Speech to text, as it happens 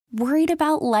Worried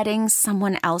about letting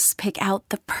someone else pick out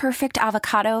the perfect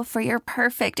avocado for your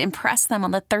perfect impress them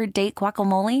on the third date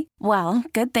guacamole? Well,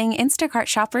 good thing Instacart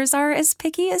shoppers are as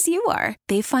picky as you are.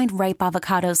 They find ripe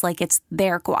avocados like it's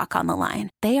their guac on the line.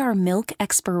 They are milk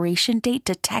expiration date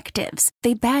detectives.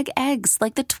 They bag eggs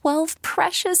like the 12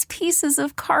 precious pieces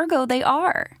of cargo they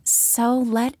are. So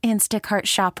let Instacart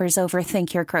shoppers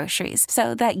overthink your groceries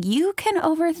so that you can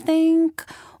overthink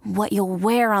what you'll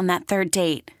wear on that third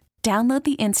date. Download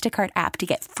the Instacart app to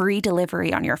get free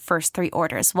delivery on your first 3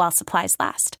 orders while supplies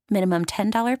last. Minimum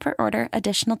 $10 per order.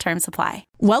 Additional terms apply.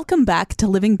 Welcome back to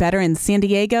Living Better in San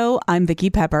Diego. I'm Vicki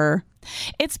Pepper.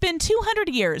 It's been 200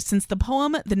 years since the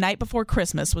poem The Night Before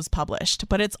Christmas was published,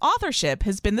 but its authorship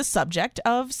has been the subject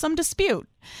of some dispute.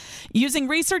 Using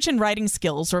research and writing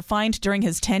skills refined during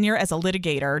his tenure as a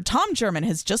litigator, Tom Jerman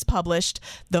has just published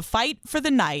The Fight for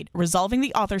the Night, resolving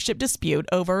the authorship dispute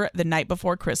over The Night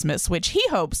Before Christmas, which he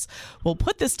hopes will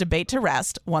put this debate to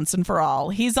rest once and for all.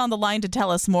 He's on the line to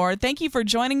tell us more. Thank you for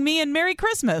joining me, and Merry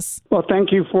Christmas. Well,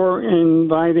 thank you for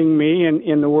inviting me, and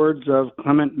in the words of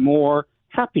Clement Moore,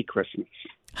 Happy Christmas.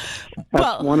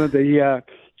 That's one of the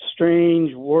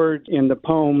strange words in the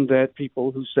poem that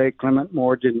people who say Clement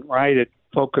Moore didn't write it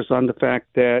focus on the fact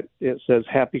that it says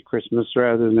Happy Christmas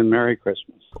rather than Merry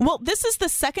Christmas. Well, this is the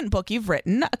second book you've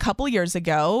written. A couple years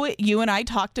ago, you and I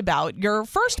talked about your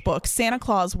first book, Santa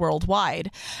Claus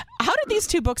Worldwide. How did these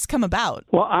two books come about?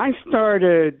 Well, I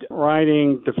started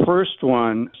writing the first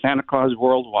one, Santa Claus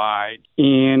Worldwide,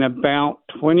 in about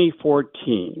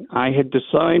 2014. I had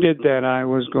decided that I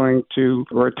was going to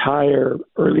retire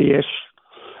early-ish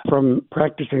from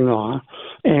practicing law,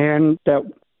 and that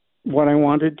what I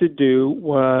wanted to do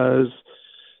was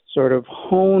sort of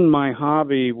hone my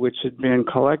hobby, which had been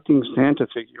collecting Santa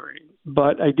figurines.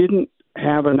 But I didn't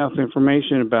have enough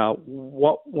information about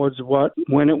what was what,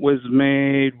 when it was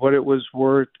made, what it was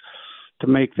worth to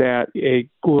make that a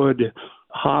good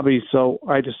hobby. So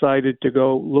I decided to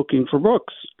go looking for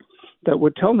books that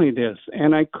would tell me this.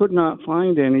 And I could not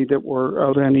find any that were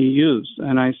of any use.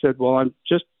 And I said, well, I've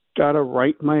just got to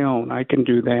write my own. I can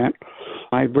do that.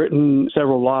 I've written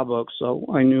several law books, so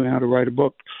I knew how to write a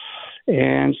book,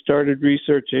 and started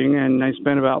researching, and I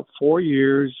spent about 4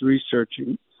 years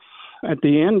researching. At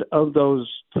the end of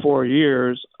those 4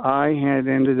 years, I had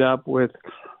ended up with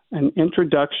an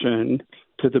introduction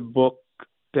to the book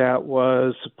that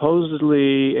was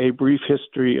supposedly a brief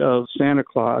history of Santa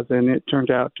Claus, and it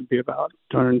turned out to be about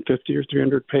 250 or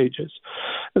 300 pages.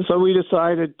 And so we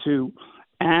decided to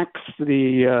axe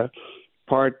the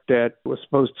part that was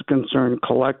supposed to concern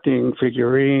collecting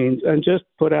figurines and just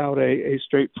put out a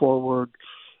straightforward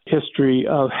history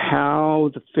of how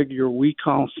the figure we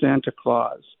call Santa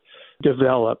Claus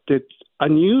developed. It's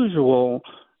unusual,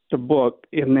 the book,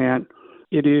 in that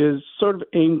it is sort of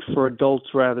aimed for adults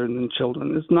rather than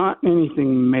children. There's not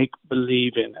anything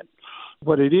make-believe in it.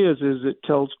 What it is it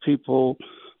tells people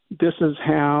this is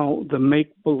how the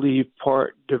make-believe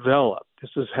part developed.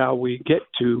 This is how we get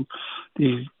to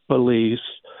these beliefs,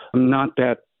 not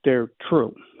that they're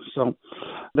true. So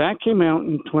that came out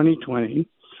in 2020.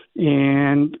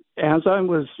 And as I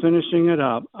was finishing it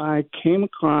up, I came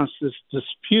across this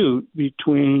dispute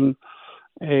between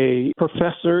a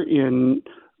professor in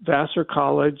Vassar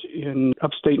College in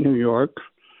upstate New York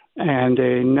and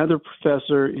another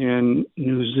professor in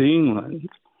New Zealand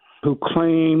who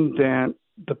claimed that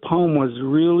the poem was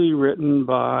really written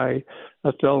by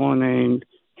a fellow named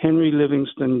Henry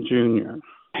Livingston Jr.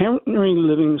 Henry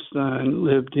Livingston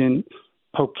lived in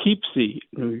Poughkeepsie,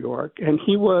 New York, and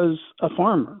he was a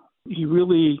farmer. He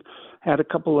really had a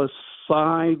couple of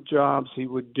side jobs he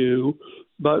would do,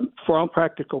 but for all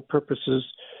practical purposes,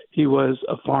 he was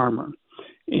a farmer.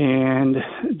 And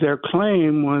their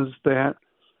claim was that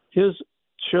his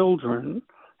children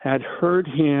had heard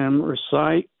him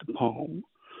recite the poem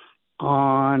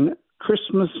on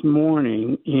Christmas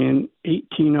morning in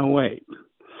 1808.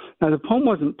 Now, the poem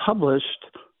wasn't published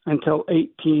until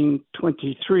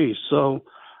 1823, so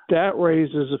that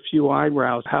raises a few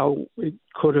eyebrows, how it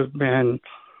could have been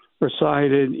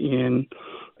recited in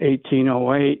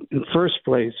 1808 in the first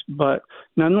place. But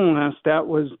nonetheless, that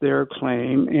was their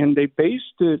claim, and they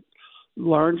based it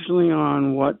largely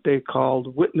on what they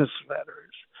called witness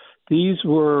letters. These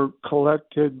were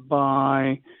collected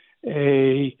by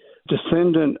a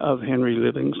descendant of Henry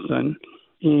Livingston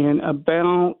in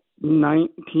about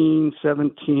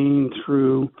 1917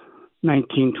 through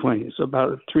 1920. So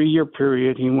about a 3-year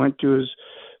period, he went to his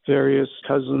various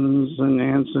cousins and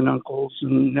aunts and uncles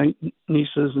and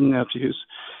nieces and nephews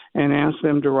and asked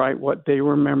them to write what they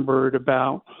remembered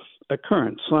about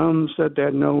occurrence. Some said they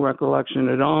had no recollection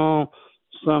at all.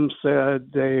 Some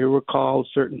said they recalled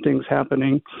certain things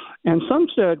happening, and some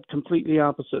said completely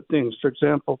opposite things. For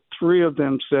example, 3 of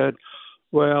them said,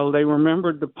 well, they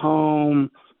remembered the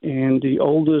poem, and the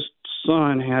oldest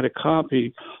son had a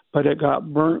copy, but it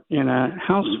got burnt in a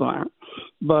house fire.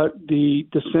 But the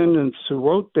descendants who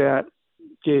wrote that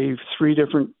gave 3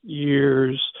 different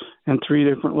years and 3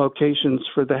 different locations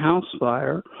for the house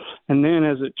fire. And then,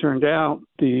 as it turned out,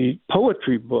 the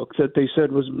poetry book that they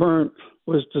said was burnt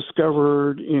was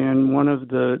discovered in one of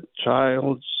the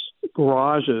child's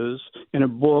garages in a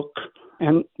book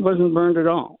and wasn't burned at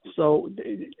all. So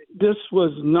this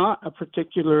was not a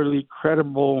particularly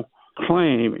credible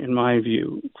claim, in my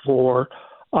view, for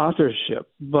authorship.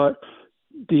 But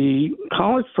the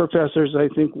college professors, I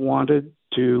think, wanted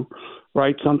to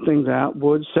write something that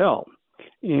would sell.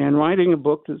 And writing a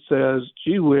book that says,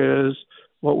 gee whiz,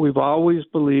 what we've always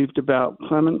believed about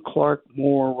Clement Clark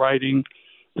Moore writing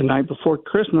The Night Before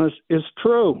Christmas is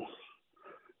true.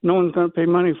 No one's going to pay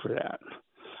money for that.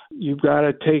 You've got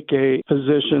to take a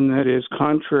position that is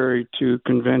contrary to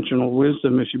conventional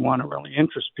wisdom if you want to really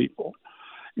interest people.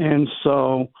 And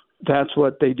so that's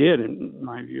what they did, in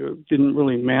my view. It didn't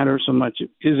really matter so much, is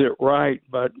it right,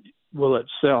 but will it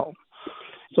sell?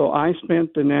 So I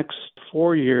spent the next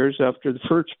 4 years after the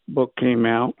first book came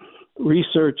out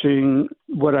researching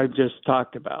what I just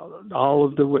talked about, all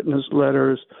of the witness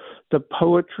letters, the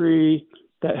poetry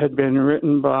that had been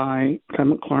written by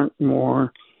Clement Clark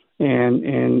Moore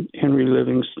and Henry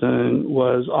Livingston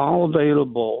was all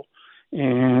available.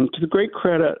 And to the great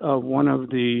credit of one of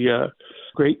the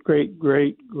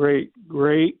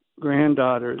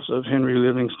great-great-great-great-granddaughters of Henry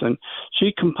Livingston,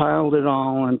 she compiled it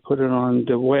all and put it on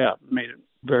the web, made it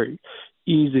very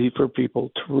easy for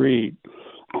people to read,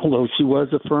 although she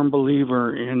was a firm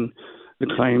believer in the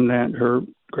claim that her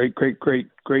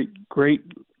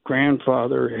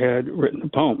great-great-great-great-grandfather had written a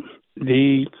poem.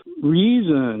 The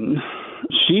reason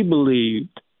she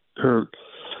believed her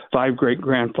 5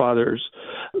 great-grandfathers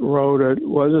wrote it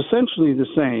was essentially the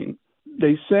same.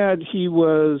 They said he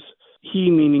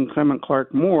meaning Clement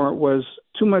Clark Moore, was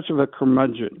too much of a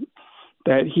curmudgeon,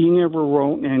 that he never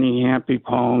wrote any happy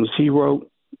poems. He wrote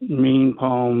mean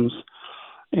poems,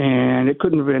 and it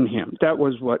couldn't have been him. That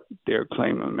was what their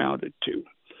claim amounted to.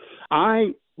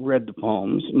 I read the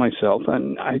poems myself,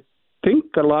 and I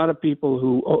think a lot of people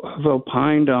who have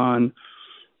opined on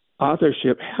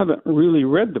authorship haven't really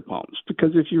read the poems,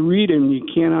 because if you read them, you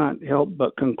cannot help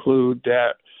but conclude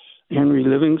that Henry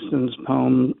Livingston's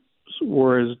poems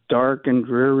were as dark and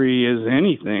dreary as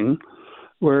anything,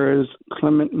 whereas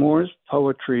Clement Moore's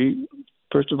poetry,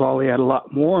 first of all, he had a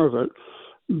lot more of it,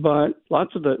 but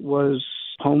lots of it was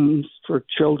poems for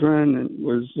children and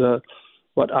was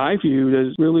what I viewed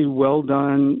as really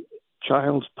well-done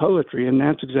child's poetry, and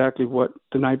that's exactly what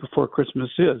The Night Before Christmas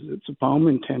is. It's a poem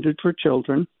intended for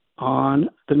children on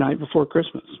the night before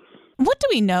Christmas. What do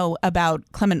we know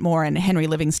about Clement Moore and Henry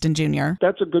Livingston Jr.?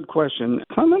 That's a good question.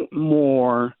 Clement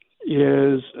Moore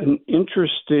is an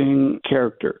interesting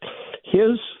character.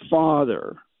 His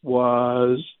father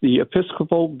was the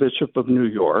Episcopal Bishop of New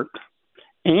York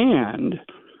and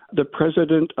the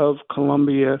president of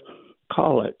Columbia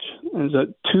College. Those are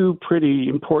 2 pretty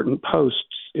important posts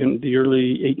in the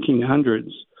early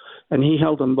 1800s, and he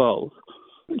held them both.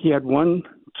 He had one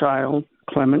child,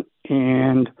 Clement,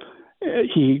 and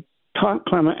he taught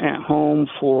Clement at home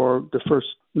for the first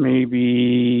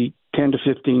maybe 10 to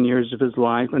 15 years of his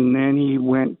life, and then he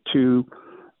went to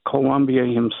Columbia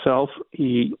himself.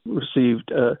 He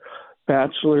received a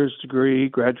bachelor's degree,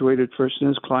 graduated first in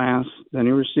his class, then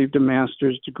he received a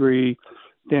master's degree.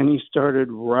 Then he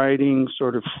started writing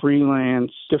sort of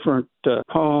freelance, different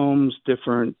poems,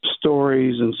 different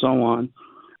stories, and so on,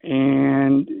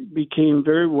 and became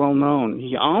very well known.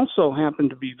 He also happened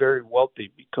to be very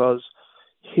wealthy because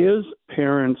his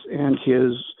parents and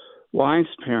his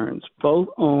wife's parents both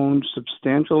owned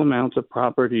substantial amounts of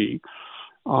property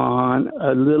on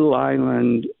a little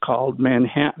island called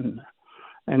Manhattan.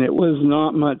 And it was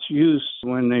not much use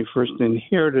when they first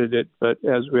inherited it, but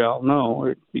as we all know,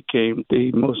 it became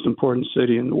the most important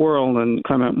city in the world, and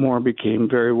Clement Moore became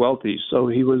very wealthy. So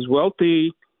he was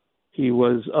wealthy. He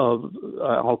was of,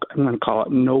 I'm going to call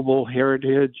it noble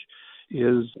heritage.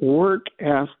 His work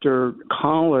after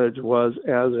college was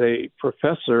as a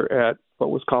professor at what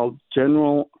was called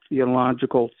General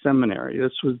Theological Seminary.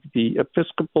 This was the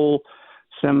Episcopal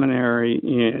Seminary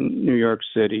in New York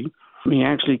City. He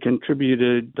actually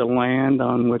contributed the land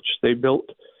on which they built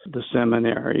the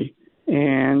seminary,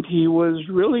 and he was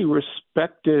really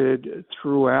respected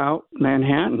throughout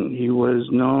Manhattan. He was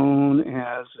known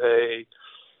as a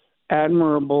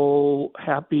admirable,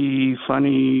 happy,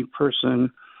 funny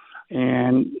person,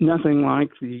 and nothing like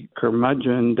the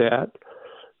curmudgeon that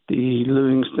the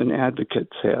Livingston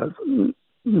advocates have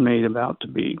made about to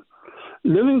be.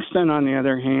 Livingston, on the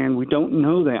other hand, we don't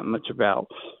know that much about.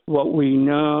 What we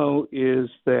know is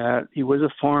that he was a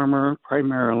farmer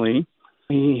primarily.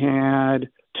 He had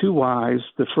 2 wives.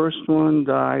 The first one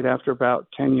died after about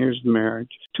 10 years of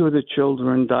marriage. 2 of the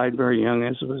children died very young,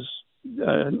 as was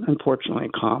unfortunately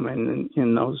common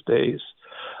in those days.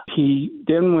 He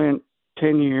then went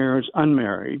 10 years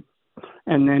unmarried,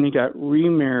 and then he got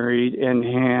remarried and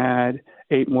had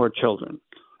 8 more children.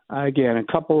 Again, a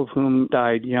couple of whom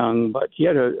died young, but he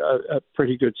had a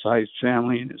pretty good-sized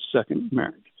family in his second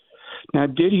marriage. Now,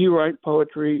 did he write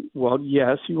poetry? Well,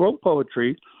 yes, he wrote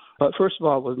poetry, but first of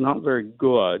all, it was not very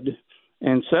good.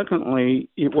 And secondly,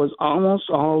 it was almost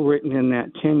all written in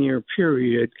that 10-year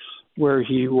period where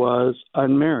he was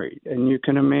unmarried. And you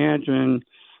can imagine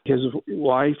his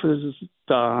wife has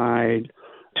died,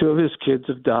 2 of his kids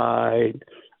have died,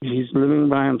 he's living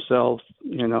by himself.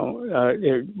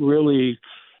 It really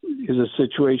is a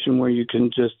situation where you can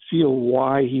just feel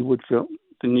why he would feel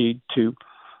the need to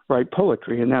write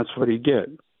poetry, and that's what he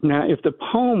did. Now, if the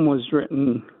poem was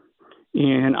written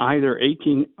in either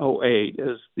 1808,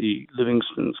 as the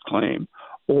Livingstons claim,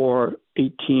 or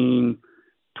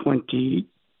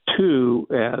 1822,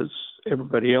 as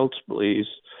everybody else believes,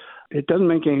 it doesn't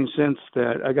make any sense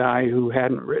that a guy who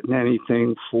hadn't written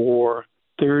anything for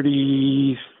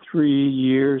 33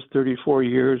 years, 34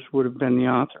 years would have been the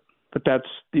author. But that's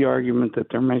the argument that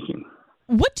they're making.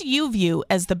 What do you view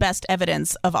as the best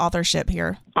evidence of authorship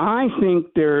here? I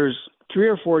think there's 3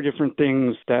 or 4 different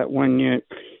things that when you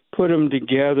put them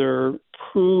together,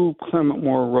 prove Clement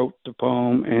Moore wrote the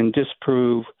poem and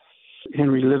disprove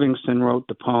Henry Livingston wrote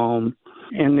the poem.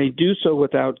 And they do so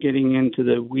without getting into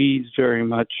the weeds very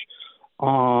much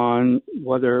on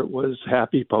whether it was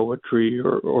happy poetry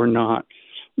or not.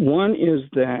 One is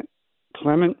that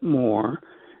Clement Moore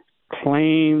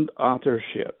claimed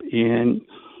authorship in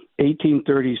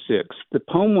 1836. The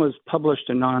poem was published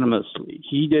anonymously.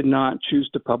 He did not choose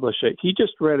to publish it. He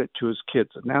just read it to his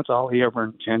kids, and that's all he ever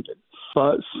intended.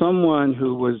 But someone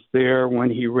who was there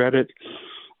when he read it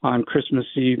on Christmas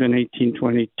Eve in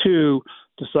 1822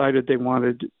 decided they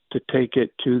wanted to take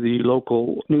it to the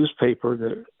local newspaper,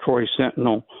 the Troy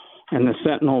Sentinel, and the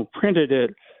Sentinel printed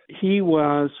it. He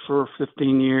was, for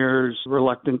 15 years,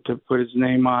 reluctant to put his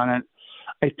name on it.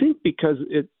 I think because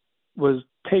it was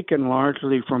taken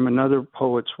largely from another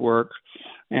poet's work,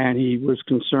 and he was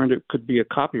concerned it could be a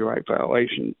copyright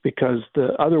violation because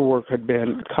the other work had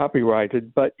been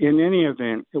copyrighted. But in any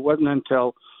event, it wasn't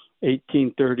until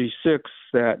 1836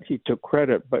 that he took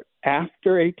credit. But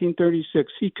after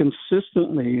 1836, he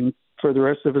consistently, for the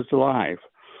rest of his life,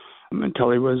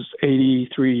 until he was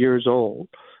 83 years old,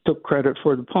 took credit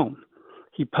for the poem.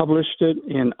 He published it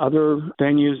in other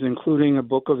venues, including a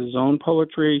book of his own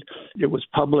poetry. It was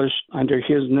published under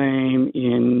his name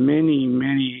in many,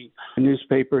 many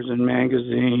newspapers and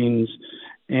magazines.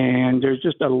 And there's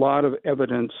just a lot of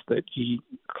evidence that he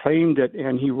claimed it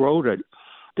and he wrote it.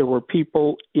 There were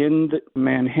people in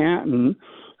Manhattan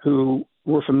who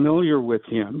were familiar with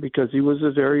him because he was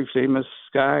a very famous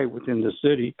guy within the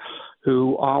city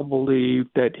who all believed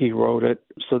that he wrote it.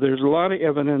 So there's a lot of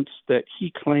evidence that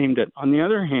he claimed it. On the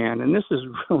other hand, and this is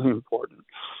really important,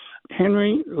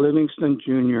 Henry Livingston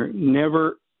Jr.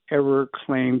 never, ever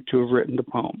claimed to have written the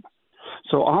poem.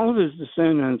 So all of his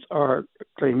descendants are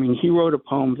claiming he wrote a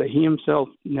poem that he himself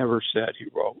never said he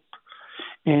wrote,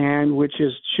 and which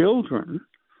his children,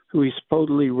 who he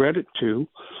supposedly read it to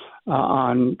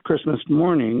on Christmas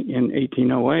morning in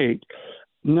 1808,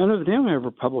 none of them ever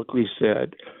publicly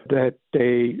said that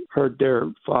they heard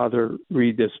their father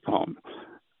read this poem.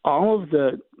 All of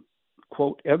the,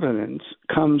 quote, evidence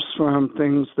comes from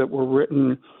things that were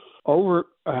written over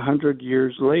 100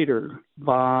 years later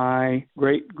by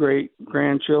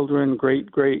great-great-grandchildren,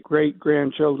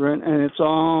 great-great-great-grandchildren, and it's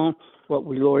all what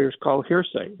we lawyers call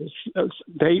hearsay.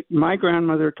 My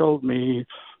grandmother told me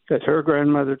that her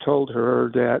grandmother told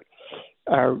her that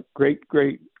our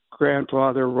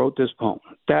great-great-grandfather wrote this poem.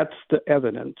 That's the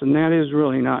evidence, and that is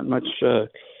really not much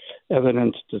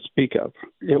evidence to speak of.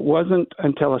 It wasn't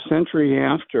until a century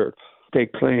after they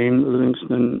claim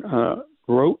Livingston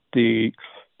wrote the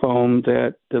poem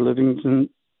that the Livingston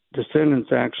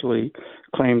descendants actually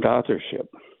claimed authorship.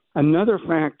 Another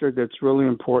factor that's really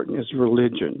important is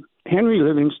religion. Henry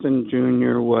Livingston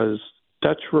Jr. was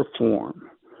Dutch Reform.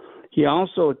 He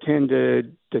also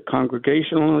attended the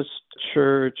Congregationalist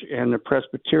Church and the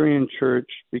Presbyterian Church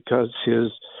because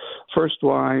his first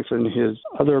wife and his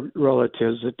other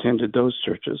relatives attended those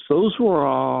churches. Those were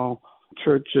all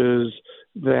churches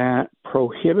that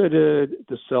prohibited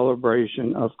the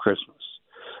celebration of Christmas.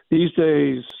 These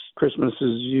days, Christmas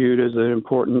is viewed as an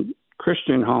important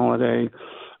Christian holiday,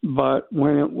 but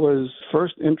when it was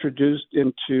first introduced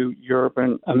into Europe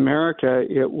and America,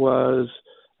 it was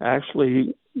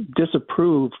actually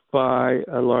disapproved by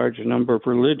a large number of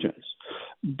religions.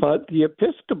 But the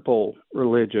Episcopal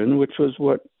religion, which was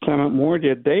what Clement Moore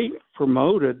did, they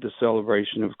promoted the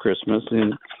celebration of Christmas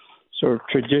in sort of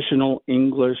traditional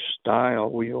English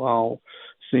style. We've all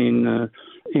seen the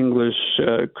English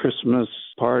Christmas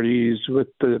parties with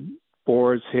the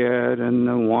boar's head and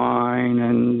the wine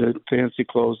and the fancy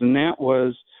clothes, and that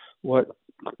was what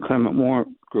Clement Moore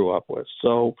grew up with.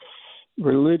 So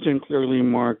religion clearly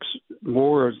marks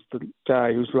Moore as the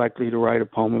guy who's likely to write a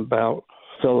poem about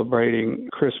celebrating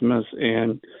Christmas,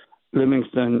 and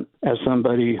Livingston as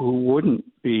somebody who wouldn't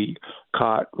be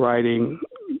caught writing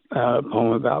a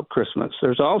poem about Christmas.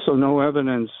 There's also no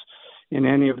evidence in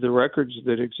any of the records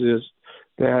that exist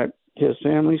that his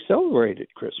family celebrated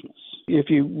Christmas. If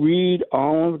you read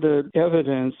all of the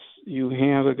evidence, you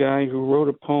have a guy who wrote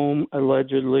a poem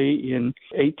allegedly in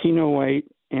 1808,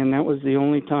 and that was the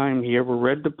only time he ever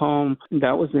read the poem.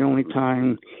 That was the only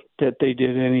time that they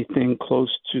did anything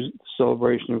close to the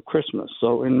celebration of Christmas.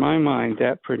 So in my mind,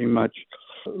 that pretty much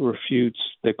refutes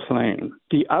the claim.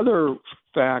 The other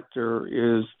factor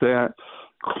is that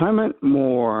Clement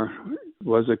Moore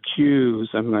was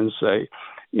accused, I'm going to say,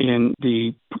 in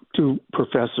the two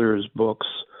professors' books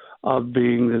of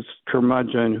being this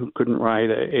curmudgeon who couldn't write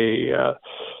a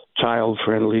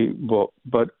child-friendly book.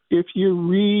 But if you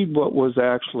read what was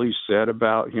actually said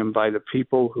about him by the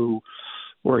people who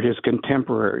were his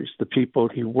contemporaries, the people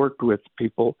he worked with,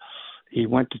 people he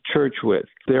went to church with,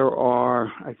 there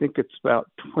are, I think it's about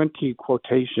 20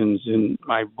 quotations in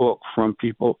my book from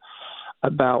people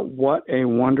about what a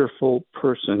wonderful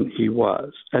person he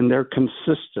was. And they're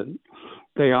consistent.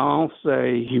 They all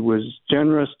say he was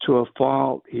generous to a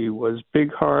fault, he was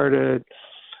big-hearted,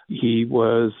 he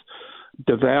was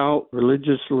devout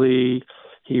religiously,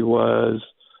 he was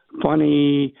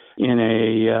funny in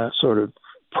a sort of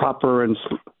proper and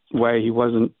way. He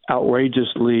wasn't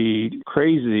outrageously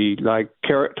crazy like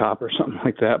Carrot Top or something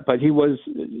like that, but he was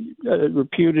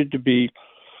reputed to be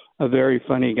a very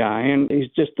funny guy, and he's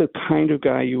just the kind of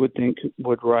guy you would think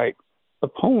would write a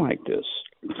poem like this.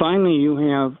 Finally, you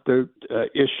have the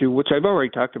issue, which I've already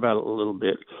talked about a little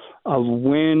bit, of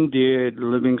when did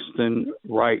Livingston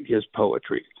write his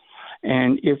poetry.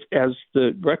 And if, as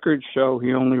the records show,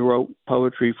 he only wrote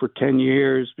poetry for 10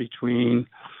 years between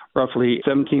roughly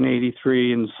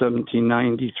 1783 and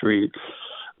 1793,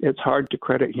 it's hard to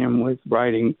credit him with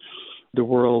writing the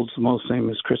world's most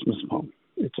famous Christmas poem.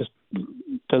 It just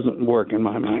doesn't work in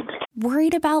my mind.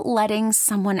 Worried about letting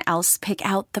someone else pick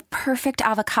out the perfect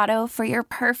avocado for your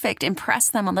perfect impress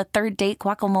them on the third date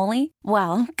guacamole?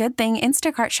 Well, good thing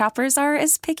Instacart shoppers are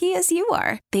as picky as you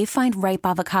are. They find ripe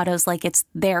avocados like it's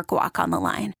their guac on the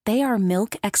line. They are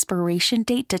milk expiration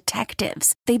date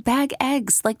detectives. They bag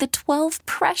eggs like the 12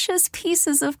 precious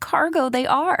pieces of cargo they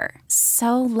are.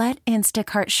 So let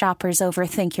Instacart shoppers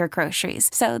overthink your groceries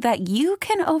so that you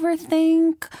can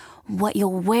overthink what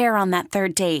you'll wear on that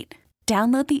third date.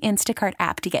 Download the Instacart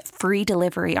app to get free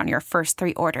delivery on your first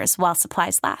 3 orders while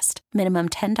supplies last. Minimum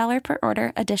 $10 per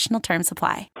order. Additional terms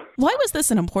apply. Why was this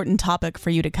an important topic for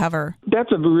you to cover?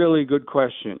 That's a really good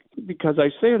question, because I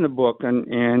say in the book, and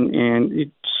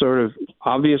it's sort of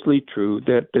obviously true,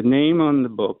 that the name on the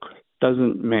book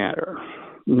doesn't matter.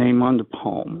 Name on the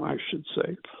poem, I should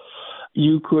say.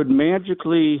 You could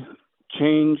magically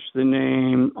change the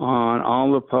name on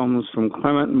all the poems from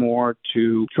Clement Moore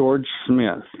to George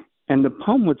Smith, and the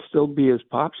poem would still be as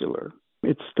popular.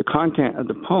 It's the content of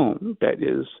the poem that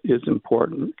is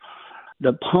important.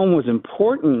 The poem was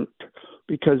important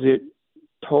because it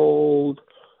told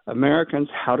Americans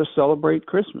how to celebrate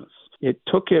Christmas. It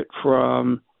took it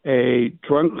from a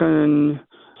drunken,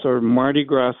 sort of Mardi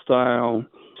Gras style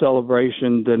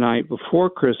celebration the night before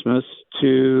Christmas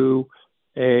to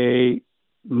a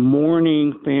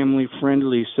morning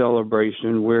family-friendly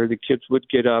celebration where the kids would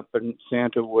get up and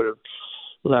Santa would have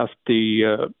left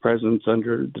the presents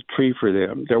under the tree for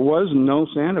them. There was no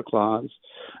Santa Claus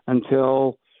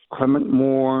until Clement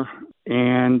Moore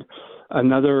and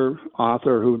another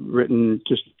author who'd written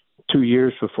just 2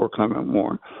 years before Clement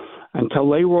Moore. Until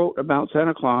they wrote about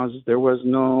Santa Claus, there was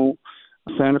no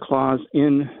Santa Claus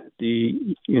in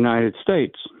the United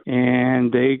States.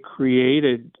 And they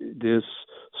created this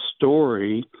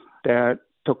story that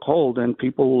took hold and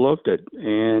people loved it.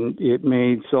 And it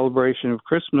made celebration of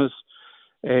Christmas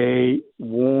a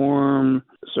warm,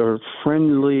 sort of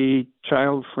friendly,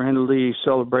 child-friendly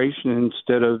celebration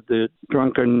instead of the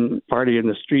drunken party in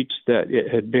the streets that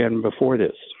it had been before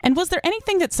this. And was there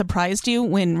anything that surprised you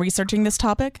when researching this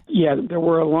topic? Yeah, there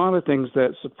were a lot of things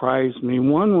that surprised me.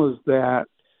 One was that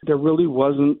there really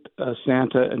wasn't a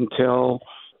Santa until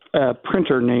a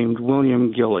printer named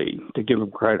William Gilley, to give him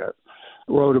credit,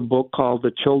 wrote a book called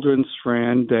The Children's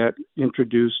Friend that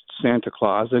introduced Santa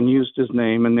Claus and used his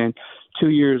name. And then 2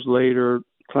 years later,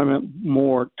 Clement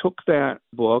Moore took that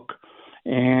book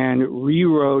and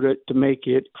rewrote it to make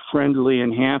it friendly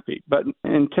and happy. But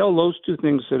until those two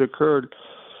things had occurred,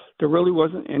 there really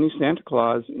wasn't any Santa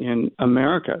Claus in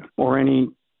America or any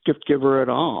gift giver at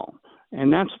all.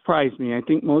 And that surprised me. I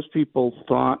think most people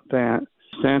thought that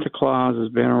Santa Claus has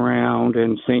been around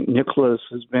and St. Nicholas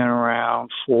has been around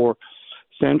for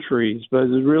centuries, but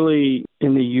it's really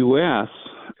in the U.S.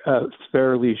 a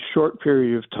fairly short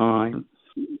period of time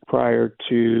prior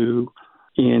to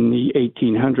in the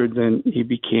 1800s, and he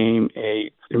became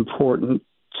a important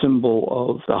symbol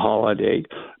of the holiday.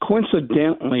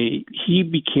 Coincidentally, he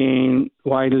became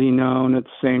widely known at the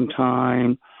same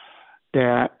time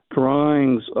that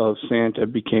drawings of Santa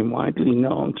became widely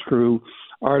known through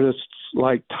artists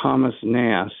like Thomas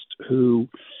Nast, who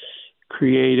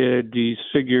created these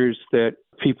figures that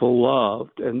people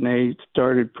loved, and they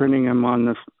started printing them on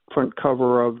the front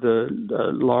cover of the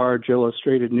large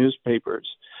illustrated newspapers.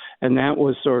 And that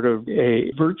was sort of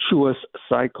a virtuous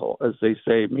cycle, as they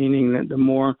say, meaning that the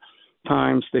more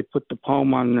times they put the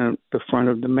poem on the front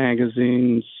of the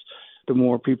magazines, the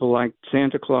more people liked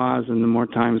Santa Claus, and the more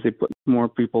times they put more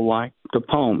people liked the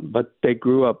poem. But they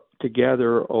grew up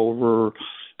together over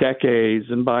decades,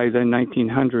 and by the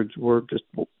 1900s were just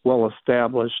well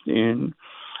established in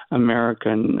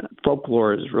American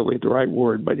folklore is really the right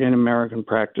word, but in American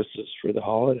practices for the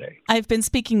holiday. I've been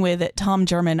speaking with Tom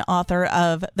Jerman, author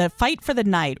of The Fight for the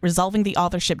Night, Resolving the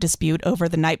Authorship Dispute Over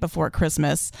the Night Before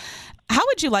Christmas. How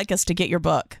would you like us to get your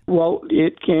book? Well,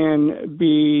 it can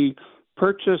be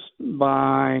purchased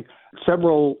by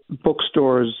several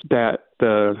bookstores that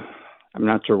I'm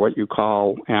not sure what you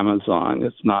call Amazon.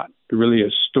 It's not really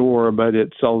a store, but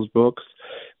it sells books.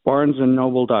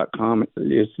 BarnesandNoble.com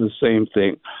is the same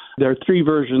thing. There are three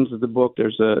versions of the book.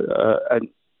 There's an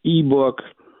e-book,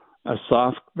 a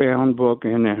soft-bound book,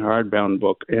 and a hard-bound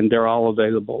book, and they're all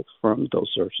available from those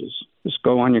sources. Just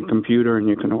go on your computer and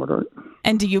you can order it.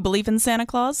 And do you believe in Santa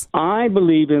Claus? I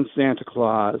believe in Santa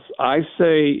Claus. I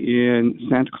say in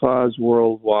Santa Claus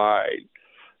Worldwide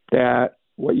that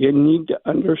what you need to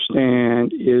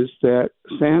understand is that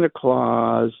Santa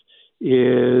Claus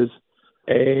is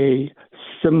a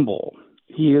symbol.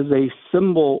 He is a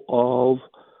symbol of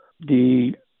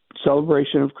the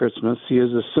celebration of Christmas. He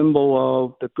is a symbol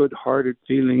of the good-hearted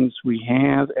feelings we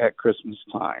have at Christmas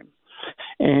time.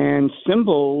 And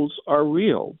symbols are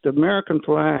real. The American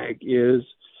flag is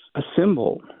a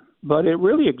symbol, but it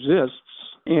really exists.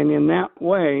 And in that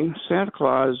way, Santa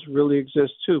Claus really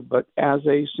exists too, but as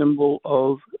a symbol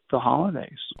of the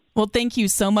holidays. Well, thank you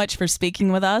so much for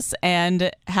speaking with us, and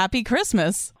happy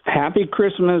Christmas. Happy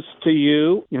Christmas to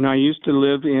you. You know, I used to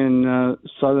live in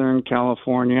Southern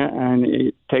California, and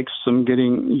it takes some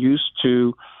getting used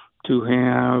to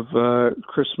have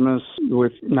Christmas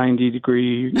with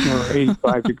 90-degree or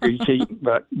 85-degree heat,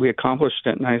 but we accomplished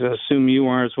it, and I assume you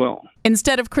are as well.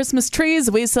 Instead of Christmas trees,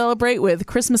 we celebrate with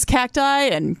Christmas cacti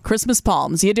and Christmas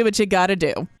palms. You do what you got to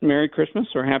do. Merry Christmas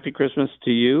or Happy Christmas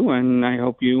to you, and I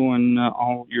hope you and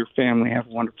all your family have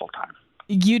a wonderful time.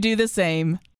 You do the same.